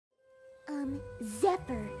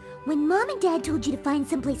Zephyr, when Mom and Dad told you to find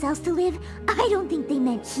someplace else to live, I don't think they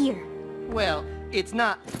meant here. Well, it's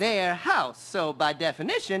not their house, so by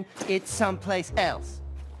definition, it's someplace else.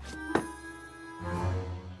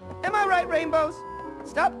 Am I right, Rainbows?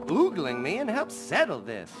 Stop oogling me and help settle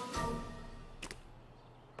this.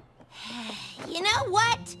 You know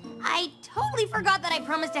what? I totally forgot that I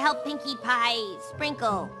promised to help Pinkie Pie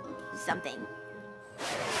sprinkle something.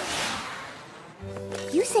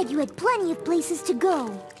 You said you had plenty of places to go.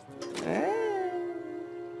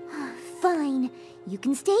 Fine. You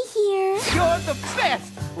can stay here. You're the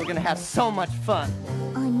best! We're gonna have so much fun.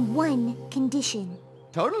 On one condition.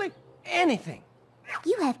 Totally. Anything.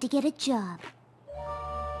 You have to get a job.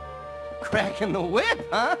 Cracking the whip,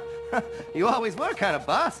 huh? You always were kind of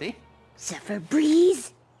bossy. Zephyr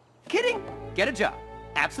Breeze? Kidding. Get a job.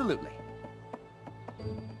 Absolutely.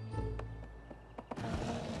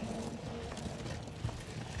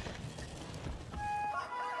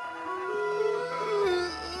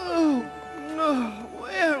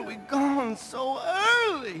 Where are we going so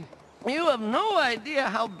early? You have no idea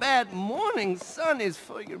how bad morning sun is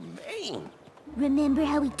for your vein. Remember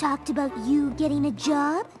how we talked about you getting a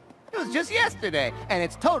job? It was just yesterday, and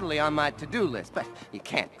it's totally on my to-do list, but you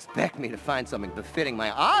can't expect me to find something befitting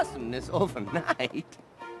my awesomeness overnight.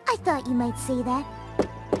 I thought you might say that.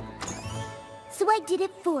 So I did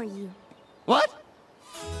it for you. What?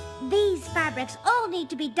 These fabrics all need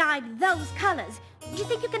to be dyed those colors. Do you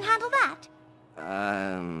think you can handle that?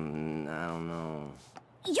 I don't know.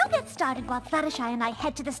 You get started while Fluttershy and I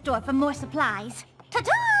head to the store for more supplies.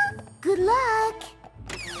 Ta-ta! Good luck!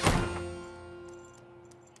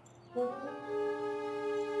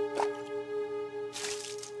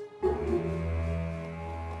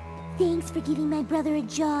 Thanks for giving my brother a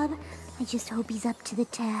job. I just hope he's up to the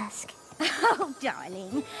task. Oh,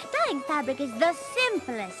 darling. Dyeing fabric is the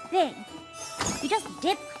simplest thing. You just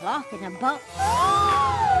dip cloth in a bowl.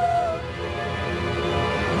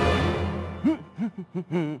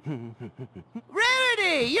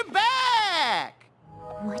 Rarity, you're back!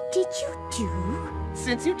 What did you do?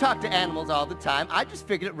 Since you talk to animals all the time, I just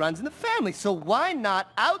figured it runs in the family, so why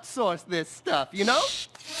not outsource this stuff, you know?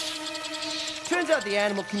 Turns out the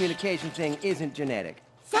animal communication thing isn't genetic.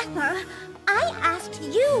 Zephyr, I asked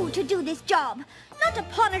you to do this job, not to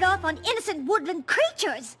pawn it off on innocent woodland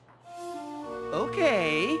creatures.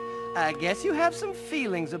 Okay, I guess you have some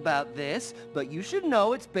feelings about this, but you should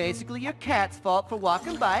know it's basically your cat's fault for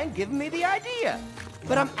walking by and giving me the idea.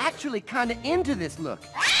 But I'm actually kinda into this look.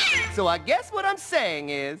 So I guess what I'm saying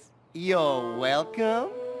is, you're welcome.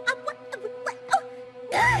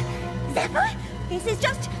 Zephyr, this is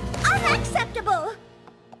just unacceptable.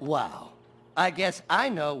 Wow. I guess I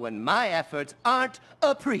know when my efforts aren't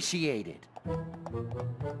appreciated.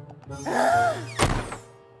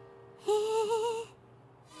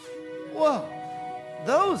 Whoa,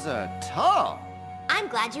 those are tall. I'm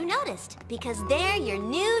glad you noticed, because they're your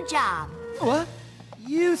new job. What?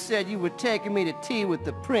 You said you were taking me to tea with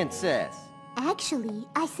the princess. Actually,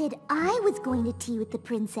 I said I was going to tea with the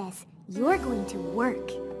princess. You're going to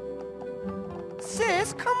work.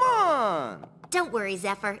 Sis, come on! Don't worry,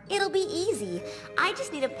 Zephyr. It'll be easy. I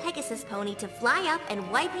just need a Pegasus pony to fly up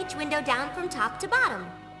and wipe each window down from top to bottom.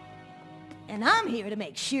 And I'm here to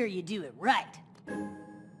make sure you do it right.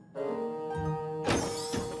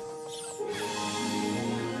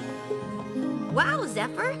 Wow,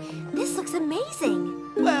 Zephyr. This looks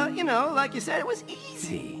amazing. Well, you know, like you said, it was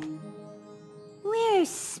easy. Where's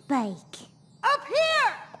Spike? Up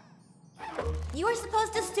here! You were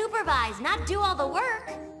supposed to supervise, not do all the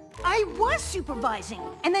work. I was supervising,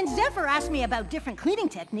 and then Zephyr asked me about different cleaning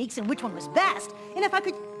techniques and which one was best, and if I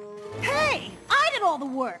could... Hey! I did all the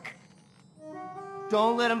work!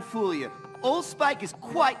 Don't let him fool you. Old Spike is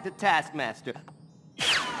quite the taskmaster.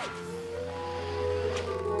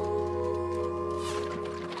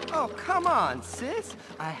 Oh, come on, sis.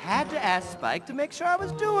 I had to ask Spike to make sure I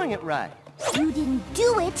was doing it right. You didn't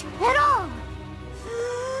do it at all!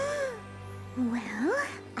 Well,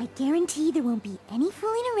 I guarantee there won't be any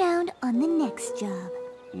fooling around on the next job.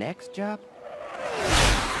 Next job?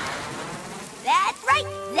 That's right,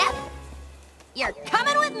 Zep. You're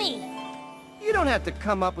coming with me. You don't have to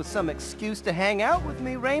come up with some excuse to hang out with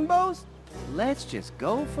me, Rainbows. Let's just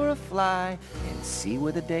go for a fly and see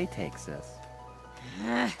where the day takes us.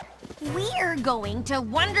 We're going to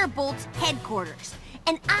Wonderbolt's headquarters.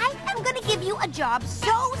 And I am gonna give you a job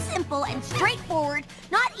so simple and straightforward,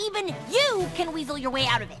 not even you can weasel your way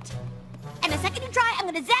out of it. And the second you try, I'm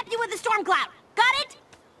gonna zap you with a storm cloud. Got it?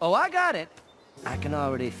 Oh, I got it. I can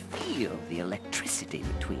already feel the electricity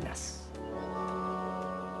between us.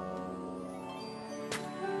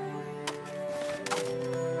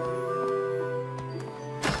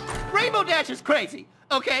 Rainbow Dash is crazy,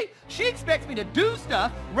 okay? She expects me to do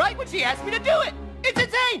stuff right when she asks me to do it. It's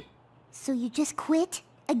insane! So you just quit?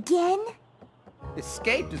 Again?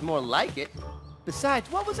 Escaped is more like it.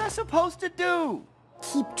 Besides, what was I supposed to do?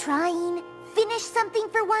 Keep trying. Finish something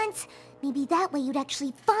for once. Maybe that way you'd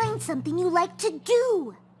actually find something you like to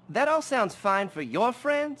do. That all sounds fine for your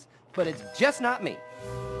friends, but it's just not me.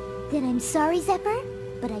 Then I'm sorry, Zephyr,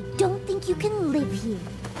 but I don't think you can live here.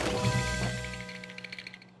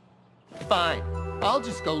 Fine. I'll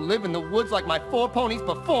just go live in the woods like my 4 ponies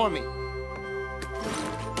before me.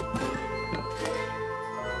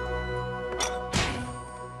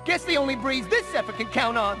 Guess the only breeze this Zephyr can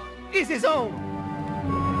count on is his own.